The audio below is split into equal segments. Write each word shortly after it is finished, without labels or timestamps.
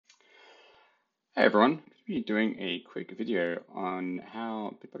Hey everyone, I'm going to be doing a quick video on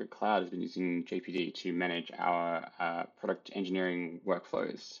how Bitbucket Cloud has been using JPD to manage our product engineering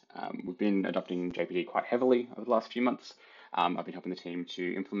workflows. We've been adopting JPD quite heavily over the last few months. I've been helping the team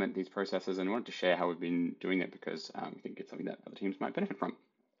to implement these processes and wanted to share how we've been doing it because I think it's something that other teams might benefit from.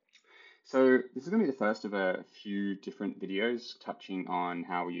 So this is going to be the first of a few different videos touching on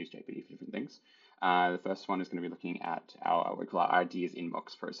how we use JPD for different things. The first one is going to be looking at our what we call our ideas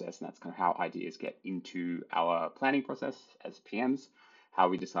inbox process, and that's kind of how ideas get into our planning process as PMs, how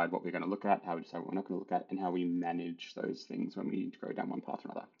we decide what we're going to look at, how we decide what we're not going to look at, and how we manage those things when we need to go down one path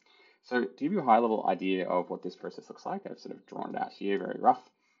or another. So to give you a high level idea of what this process looks like, I've sort of drawn it out here, very rough.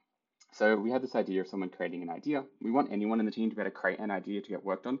 So we had this idea of someone creating an idea. We want anyone in the team to be able to create an idea to get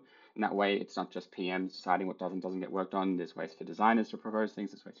worked on. And that way, it's not just PMs deciding what does and doesn't get worked on. There's ways for designers to propose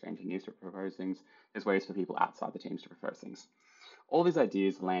things. There's ways for engineers to propose things. There's ways for people outside the teams to propose things. All these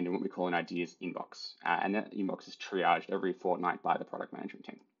ideas land in what we call an ideas inbox. And that inbox is triaged every fortnight by the product management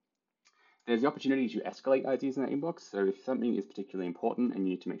team. There's the opportunity to escalate ideas in that inbox. So if something is particularly important and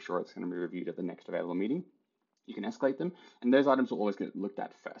you need to make sure it's going to be reviewed at the next available meeting, you can escalate them. And those items will always get looked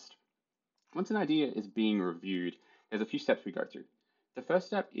at first. Once an idea is being reviewed, there's a few steps we go through. The first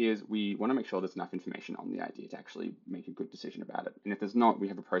step is we want to make sure there's enough information on the idea to actually make a good decision about it. And if there's not, we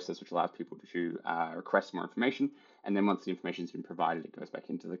have a process which allows people to request more information. And then once the information has been provided, it goes back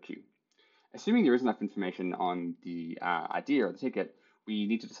into the queue. Assuming there is enough information on the idea or the ticket, we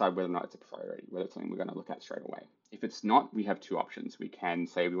need to decide whether or not it's a priority, whether it's something we're going to look at straight away. If it's not, we have two options. We can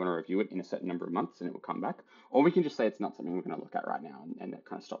say we want to review it in a certain number of months and it will come back, or we can just say it's not something we're going to look at right now, and that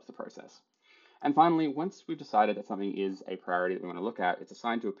kind of stops the process. And finally, once we've decided that something is a priority that we want to look at, it's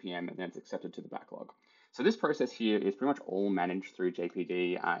assigned to a PM and then it's accepted to the backlog. So this process here is pretty much all managed through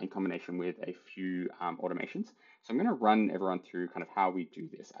JPD in combination with a few automations. So I'm going to run everyone through kind of how we do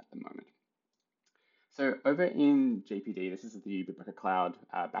this at the moment. So over in JPD, this is the Bitbucket Cloud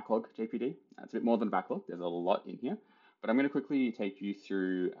backlog JPD. It's a bit more than a backlog. There's a lot in here. But I'm going to quickly take you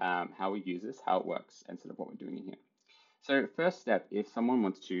through how we use this, how it works, and sort of what we're doing in here. So first step, if someone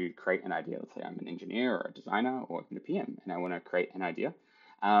wants to create an idea, let's say I'm an engineer or a designer or even a PM, and I want to create an idea,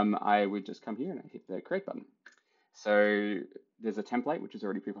 I would just come here and I hit the create button. So there's a template which is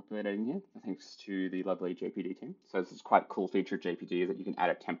already pre-populated in here, thanks to the lovely JPD team. So this is quite a cool feature of JPD is that you can add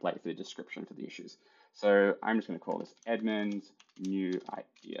a template for the description for the issues. So I'm just going to call this Edmund's new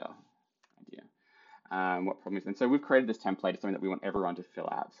idea. What problem is, and so we've created this template. It's something that we want everyone to fill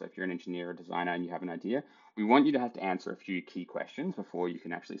out. So if you're an engineer or designer and you have an idea, we want you to have to answer a few key questions before you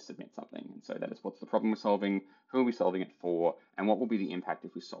can actually submit something. And so that is, what's the problem we're solving, who are we solving it for, and what will be the impact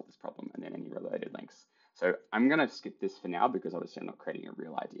if we solve this problem, and then any related links. So I'm going to skip this for now because obviously I'm not creating a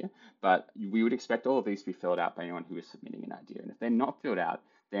real idea, but we would expect all of these to be filled out by anyone who is submitting an idea. And if they're not filled out,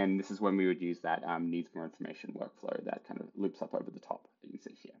 then this is when we would use that needs more information workflow that kind of loops up over the top that you can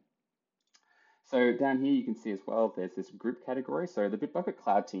see here. So down here you can see as well, there's this group category. So the Bitbucket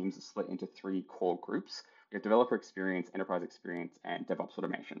Cloud teams are split into three core groups. We have developer experience, enterprise experience, and DevOps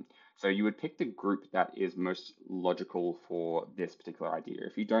automation. So you would pick the group that is most logical for this particular idea.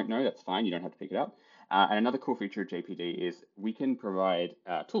 If you don't know, that's fine. You don't have to pick it up. And another cool feature of JPD is we can provide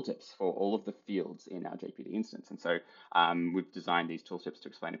tooltips for all of the fields in our JPD instance. And so we've designed these tooltips to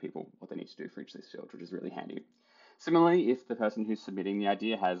explain to people what they need to do for each of these fields, which is really handy. Similarly, if the person who's submitting the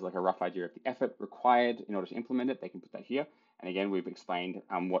idea has like a rough idea of the effort required in order to implement it, they can put that here. And again, we've explained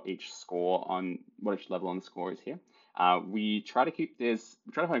what each level on the score is here. We try to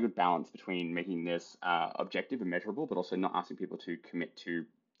find a good balance between making this objective and measurable, but also not asking people to commit to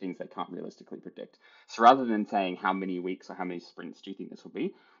things they can't realistically predict. So rather than saying how many weeks or how many sprints do you think this will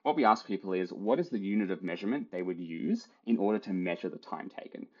be, what we ask people is what is the unit of measurement they would use in order to measure the time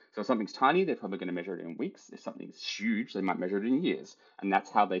taken. So if something's tiny, they're probably going to measure it in weeks. If something's huge, they might measure it in years. And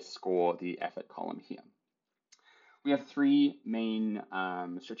that's how they score the effort column here. We have three main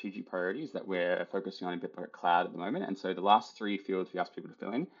strategic priorities that we're focusing on in Bitbucket Cloud at the moment. And so the last three fields we ask people to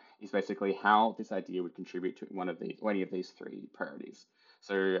fill in is basically how this idea would contribute to any of these three priorities.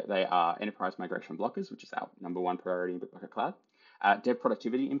 So they are enterprise migration blockers, which is our number one priority in Bitbucket Cloud, dev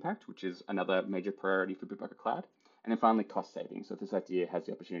productivity impact, which is another major priority for Bitbucket Cloud, and then finally cost savings. So if this idea has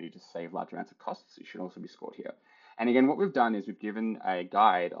the opportunity to save large amounts of costs, it should also be scored here. And again, what we've done is we've given a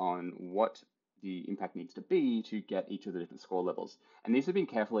guide on what the impact needs to be to get each of the different score levels. And these have been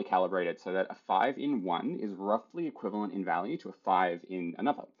carefully calibrated so that a 5 in one is roughly equivalent in value to a 5 in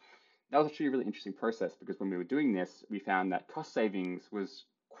another. That was actually a really interesting process because when we were doing this, we found that cost savings was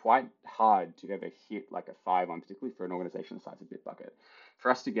quite hard to ever hit like a 5 on, particularly for an organization the size of Bitbucket.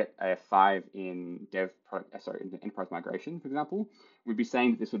 For us to get a 5 in in enterprise migration, for example, we'd be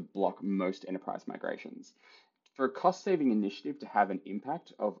saying that this would block most enterprise migrations. For a cost-saving initiative to have an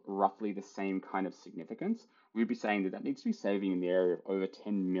impact of roughly the same kind of significance, we'd be saying that that needs to be saving in the area of over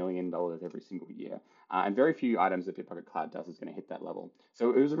 $10 million every single year. And very few items that Bitbucket Cloud does is going to hit that level.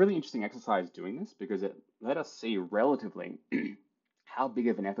 So it was a really interesting exercise doing this because it let us see relatively how big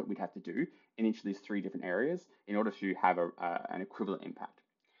of an effort we'd have to do in each of these 3 different areas in order to have an equivalent impact.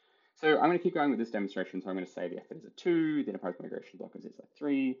 So I'm going to keep going with this demonstration. So I'm going to say the effort is a 2, the enterprise migration blockers is a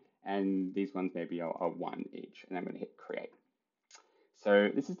 3, and these ones maybe are 1 each. And I'm going to hit create. So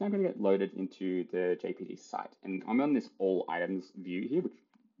this is now going to get loaded into the JPD site. And I'm on this all items view here, which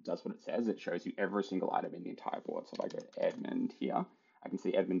does what it says. It shows you every single item in the entire board. So if I go to Edmund here, I can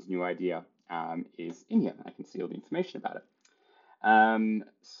see Edmund's new idea is in here. I can see all the information about it.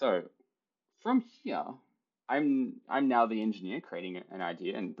 So from here, I'm now the engineer creating an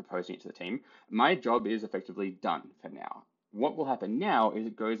idea and proposing it to the team. My job is effectively done for now. What will happen now is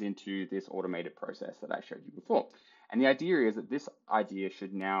it goes into this automated process that I showed you before. And the idea is that this idea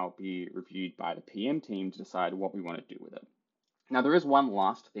should now be reviewed by the PM team to decide what we want to do with it. Now, there is one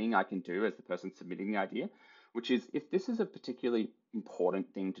last thing I can do as the person submitting the idea, which is if this is a particularly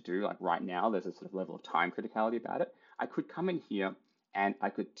important thing to do, like right now, there's a sort of level of time criticality about it, I could come in here and I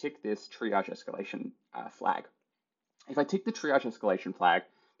could tick this triage escalation flag. If I tick the triage escalation flag,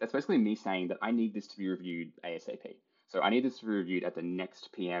 that's basically me saying that I need this to be reviewed ASAP. So I need this to be reviewed at the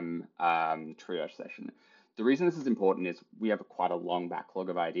next PM triage session. The reason this is important is we have quite a long backlog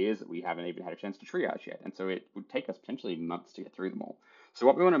of ideas that we haven't even had a chance to triage yet. And so it would take us potentially months to get through them all. So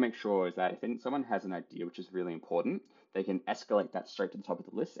what we want to make sure is that if someone has an idea which is really important, they can escalate that straight to the top of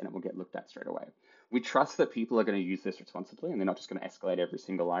the list and it will get looked at straight away. We trust that people are going to use this responsibly and they're not just going to escalate every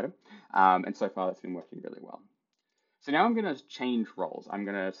single item. And so far that's been working really well. So now I'm going to change roles. I'm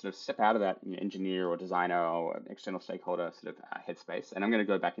going to sort of step out of that engineer or designer or external stakeholder sort of headspace, and I'm going to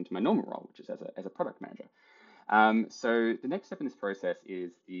go back into my normal role, which is as a product manager. So the next step in this process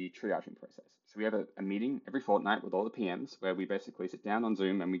is the triaging process. So we have a meeting every fortnight with all the PMs where we basically sit down on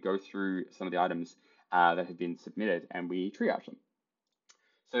Zoom and we go through some of the items that have been submitted and we triage them.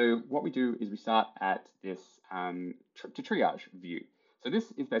 So what we do is we start at this to triage view. So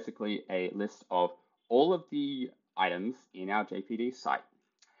this is basically a list of all of the items in our JPD site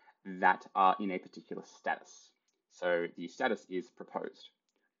that are in a particular status. So the status is proposed.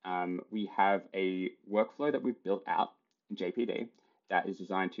 We have a workflow that we've built out in JPD that is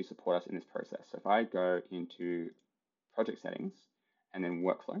designed to support us in this process. So if I go into project settings and then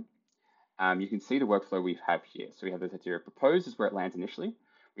workflow, you can see the workflow we have here. So we have this idea of proposed is where it lands initially.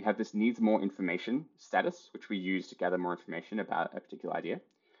 We have this needs more information status, which we use to gather more information about a particular idea.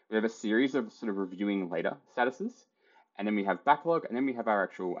 We have a series of sort of reviewing later statuses. And then we have backlog, and then we have our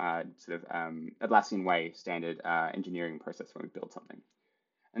actual Atlassian way standard engineering process when we build something.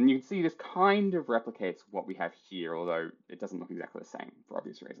 And you can see this kind of replicates what we have here, although it doesn't look exactly the same for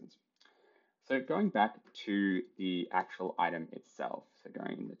obvious reasons. So going back to the actual item itself, so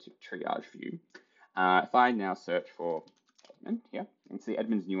going into the triage view, if I now search for Edmund here, you can see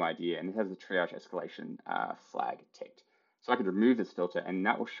Edmund's new idea, and it has the triage escalation flag ticked. So I could remove this filter, and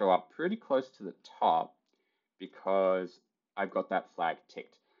that will show up pretty close to the top because I've got that flag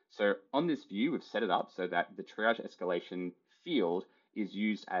ticked. So on this view, we've set it up so that the triage escalation field is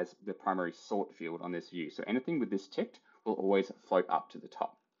used as the primary sort field on this view. So anything with this ticked will always float up to the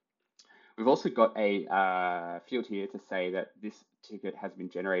top. We've also got a field here to say that this ticket has been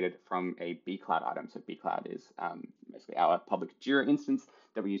generated from a bcloud item. So bcloud is basically our public Jira instance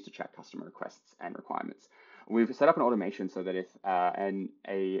that we use to track customer requests and requirements. We've set up an automation so that if an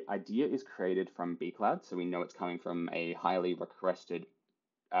idea is created from bcloud, so we know it's coming from a highly requested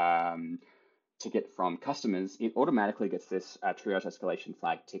ticket from customers, it automatically gets this triage escalation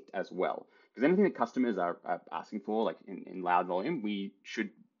flag ticked as well. Because anything that customers are asking for, like in loud volume, we should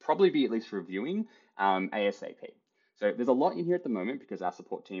probably be at least reviewing ASAP. So there's a lot in here at the moment because our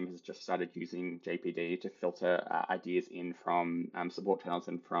support team has just started using JPD to filter ideas in from support channels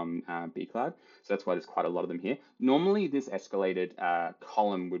and from bcloud. So that's why there's quite a lot of them here. Normally this escalated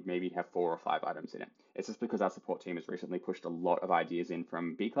column would maybe have 4 or 5 items in it. It's just because our support team has recently pushed a lot of ideas in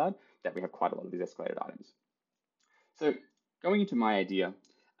from bcloud that we have quite a lot of these escalated items. So going into my idea,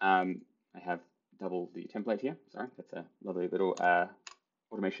 I have double the template here. Sorry, that's a lovely little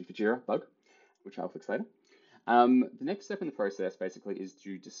automation for Jira bug, which I'll fix later. The next step in the process basically is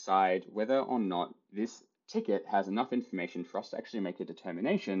to decide whether or not this ticket has enough information for us to actually make a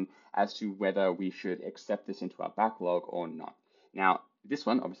determination as to whether we should accept this into our backlog or not. Now, This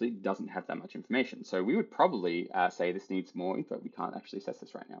one obviously doesn't have that much information. So we would probably say this needs more info. We can't actually assess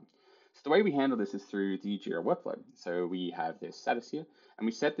this right now. So the way we handle this is through the Jira workflow. So we have this status here, and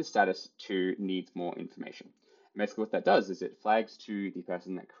we set the status to needs more information. And basically what that does is it flags to the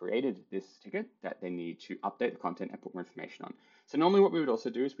person that created this ticket that they need to update the content and put more information on. So normally what we would also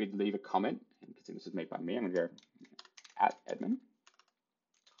do is we'd leave a comment, and you can see this is made by me. I'm gonna go at Edmund.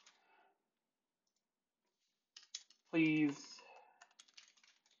 Please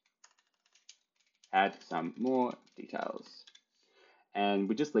add some more details. And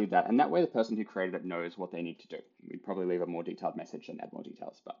we just leave that, and that way the person who created it knows what they need to do. We'd probably leave a more detailed message and add more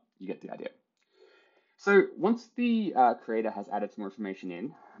details, but you get the idea. So once the creator has added some more information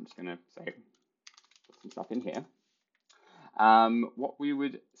in, I'm just gonna say, put some stuff in here. What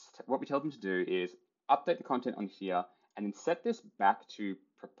we tell them to do is update the content on here and then set this back to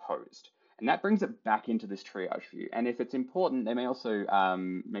proposed. And that brings it back into this triage view. And if it's important, they may also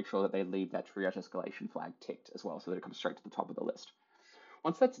make sure that they leave that triage escalation flag ticked as well, so that it comes straight to the top of the list.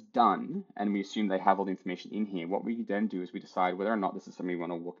 Once that's done, and we assume they have all the information in here, what we then do is we decide whether or not this is something we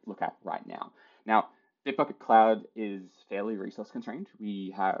want to look at right now. Now, Bitbucket Cloud is fairly resource constrained.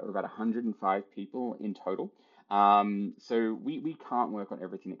 We have about 105 people in total. So we can't work on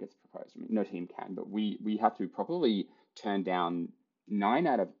everything that gets proposed. I mean, no team can, but we have to probably turn down 9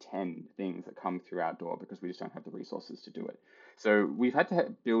 out of 10 things that come through our door because we just don't have the resources to do it. So we've had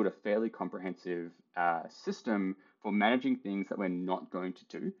to build a fairly comprehensive system for managing things that we're not going to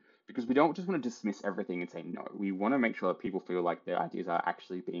do, because we don't just want to dismiss everything and say no. We want to make sure that people feel like their ideas are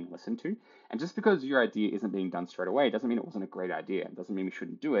actually being listened to. And just because your idea isn't being done straight away doesn't mean it wasn't a great idea. It doesn't mean we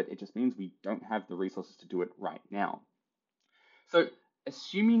shouldn't do it. It just means we don't have the resources to do it right now. So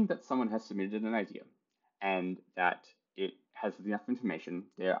assuming that someone has submitted an idea and that it has enough information,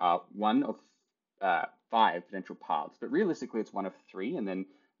 there are one of 5 potential paths, but realistically it's one of 3, and then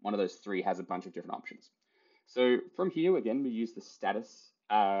one of those 3 has a bunch of different options. So from here, again, we use the status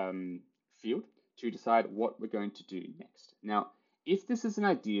field to decide what we're going to do next. Now, if this is an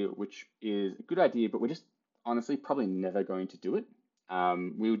idea which is a good idea, but we're just honestly probably never going to do it,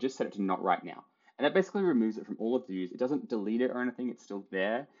 we would just set it to not right now. And that basically removes it from all of the views. It doesn't delete it or anything, it's still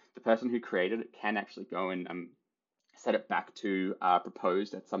there. The person who created it can actually go and set it back to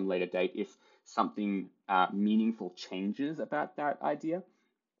proposed at some later date if something meaningful changes about that idea.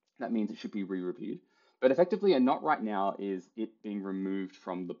 That means it should be re-reviewed. But effectively, a not right now is it being removed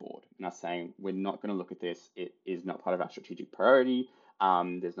from the board and us saying, we're not going to look at this. It is not part of our strategic priority.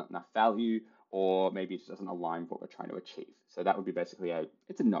 There's not enough value, or maybe it just doesn't align with what we're trying to achieve. So that would be basically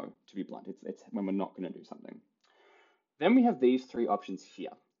it's a no, to be blunt. It's when we're not going to do something. Then we have these 3 options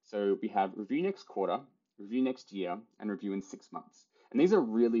here. So we have review next quarter, review next year, and review in 6 months. And these are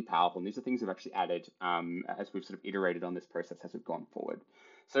really powerful. And these are things we've actually added as we've sort of iterated on this process as we've gone forward.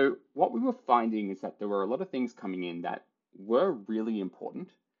 So what we were finding is that there were a lot of things coming in that were really important,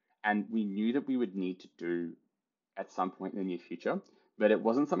 and we knew that we would need to do at some point in the near future, but it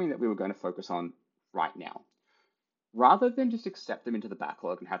wasn't something that we were going to focus on right now. Rather than just accept them into the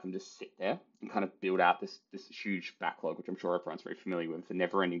backlog and have them just sit there and kind of build out this huge backlog, which I'm sure everyone's very familiar with, the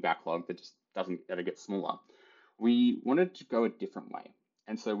never-ending backlog that just doesn't ever get smaller, we wanted to go a different way.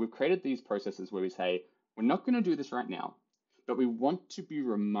 And so we've created these processes where we say, we're not going to do this right now, but we want to be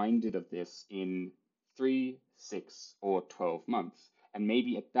reminded of this in 3, 6, or 12 months. And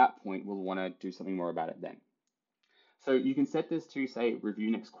maybe at that point, we'll want to do something more about it then. So you can set this to, say,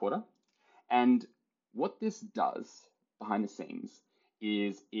 review next quarter. And what this does behind the scenes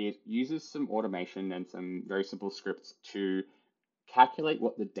is it uses some automation and some very simple scripts to calculate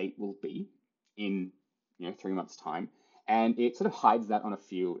what the date will be in 3 months' time. And it sort of hides that on a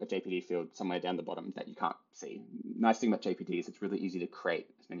JPD field somewhere down the bottom that you can't see. Nice thing about JPD is it's really easy to create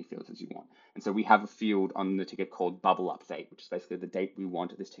as many fields as you want. And so we have a field on the ticket called bubble update, which is basically the date we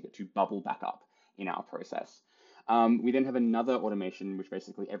want this ticket to bubble back up in our process. We then have another automation, which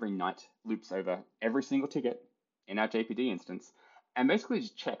basically every night loops over every single ticket in our JPD instance, and basically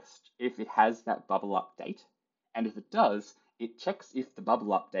just checks if it has that bubble update. And if it does, it checks if the bubble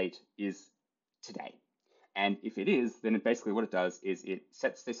update is today. And if it is, then basically what it does is it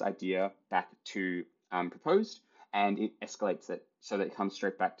sets this idea back to proposed, and it escalates it so that it comes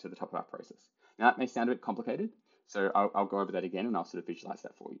straight back to the top of our process. Now that may sound a bit complicated, so I'll go over that again and I'll sort of visualize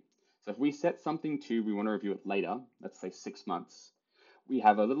that for you. So if we set something to, we want to review it later, let's say 6 months, we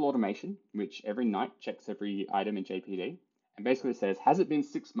have a little automation which every night checks every item in JPD and basically says, has it been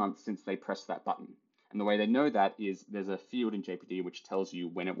 6 months since they pressed that button? And the way they know that is there's a field in JPD which tells you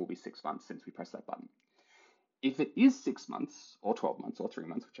when it will be 6 months since we press that button. If it is 6 months or 12 months or 3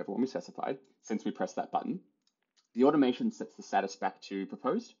 months, whichever one we specified, since we pressed that button, The automation sets the status back to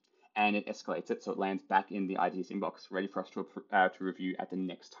proposed, and it escalates it so it lands back in the ideas inbox, ready for us to review at the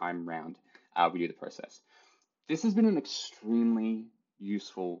next time round we do the process. This has been an extremely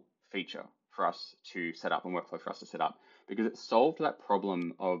useful feature for us to set up and workflow for us to set up because it solved that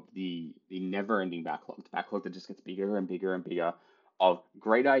problem of the never-ending backlog, the backlog that just gets bigger and bigger and bigger of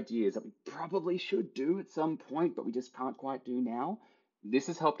great ideas that we probably should do at some point, but we just can't quite do now. This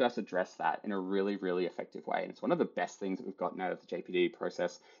has helped us address that in a really, really effective way. And it's one of the best things that we've gotten out of the JPD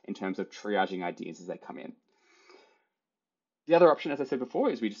process in terms of triaging ideas as they come in. The other option, as I said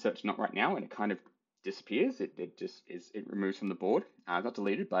before, is we just search not right now and it kind of disappears. It removes from the board, not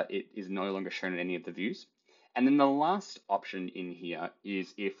deleted, but it is no longer shown in any of the views. And then the last option in here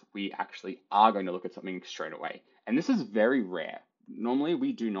is if we actually are going to look at something straight away. And this is very rare. Normally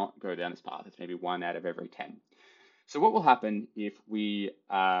we do not go down this path. It's maybe 1 out of every 10. So what will happen if we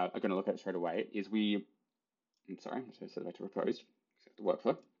are going to look at it straight away is I'm sorry, I said back to proposed, the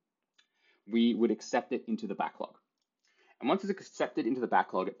workflow. We would accept it into the backlog. And once it's accepted into the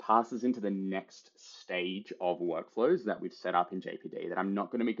backlog, it passes into the next stage of workflows that we've set up in JPD that I'm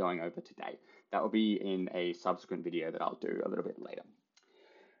not going to be going over today. That will be in a subsequent video that I'll do a little bit later.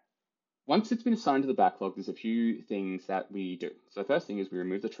 Once it's been assigned to the backlog, there's a few things that we do. So the first thing is we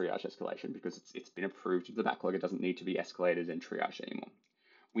remove the triage escalation because it's been approved to the backlog. It doesn't need to be escalated and triaged anymore.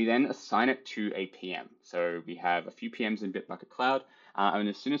 We then assign it to a PM. So we have a few PMs in Bitbucket Cloud, and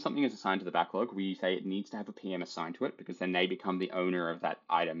as soon as something is assigned to the backlog, we say it needs to have a PM assigned to it because then they become the owner of that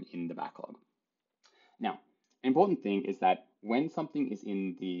item in the backlog. Now, an important thing is that when something is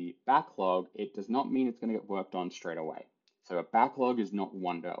in the backlog, it does not mean it's going to get worked on straight away. So a backlog is not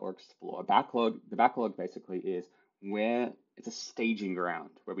wander or explore. The backlog basically is where it's a staging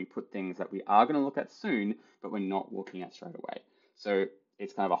ground where we put things that we are going to look at soon, but we're not looking at straight away. So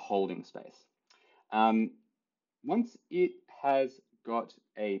it's kind of a holding space. Once it has got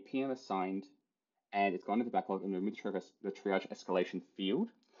a PM assigned and it's gone to the backlog and removed the triage escalation field,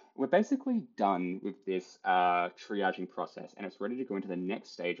 we're basically done with this triaging process and it's ready to go into the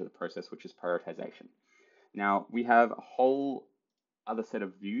next stage of the process, which is prioritization. Now, we have a whole other set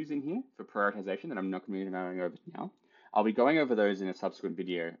of views in here for prioritization that I'm not going to be going over now. I'll be going over those in a subsequent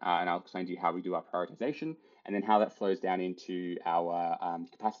video and I'll explain to you how we do our prioritization and then how that flows down into our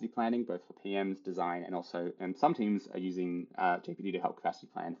capacity planning, both for PMs, design, and some teams are using JPD to help capacity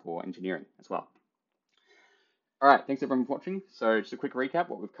plan for engineering as well. All right, thanks everyone for watching. So just a quick recap,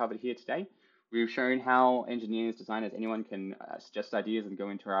 what we've covered here today. We've shown how engineers, designers, anyone can suggest ideas and go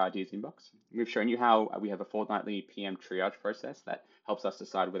into our ideas inbox. We've shown you how we have a fortnightly PM triage process that helps us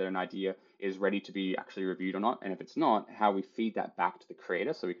decide whether an idea is ready to be actually reviewed or not. And if it's not, how we feed that back to the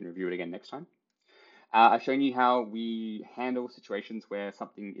creator so we can review it again next time. I've shown you how we handle situations where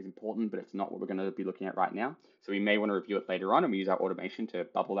something is important, but it's not what we're going to be looking at right now. So we may want to review it later on and we use our automation to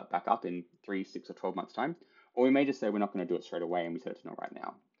bubble that back up in 3, 6, or 12 months time. Or we may just say we're not going to do it straight away and we set it to not right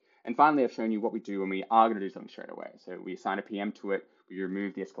now. And finally, I've shown you what we do when we are going to do something straight away. So we assign a PM to it, we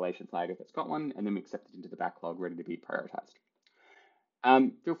remove the escalation flag if it's got one, and then we accept it into the backlog ready to be prioritized.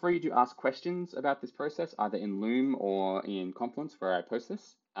 Feel free to ask questions about this process, either in Loom or in Confluence where I post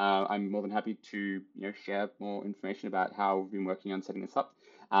this. I'm more than happy to share more information about how we've been working on setting this up.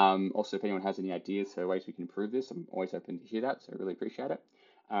 Also, if anyone has any ideas for ways we can improve this, I'm always open to hear that, so I really appreciate it.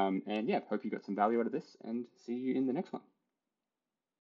 And yeah, hope you got some value out of this and see you in the next one.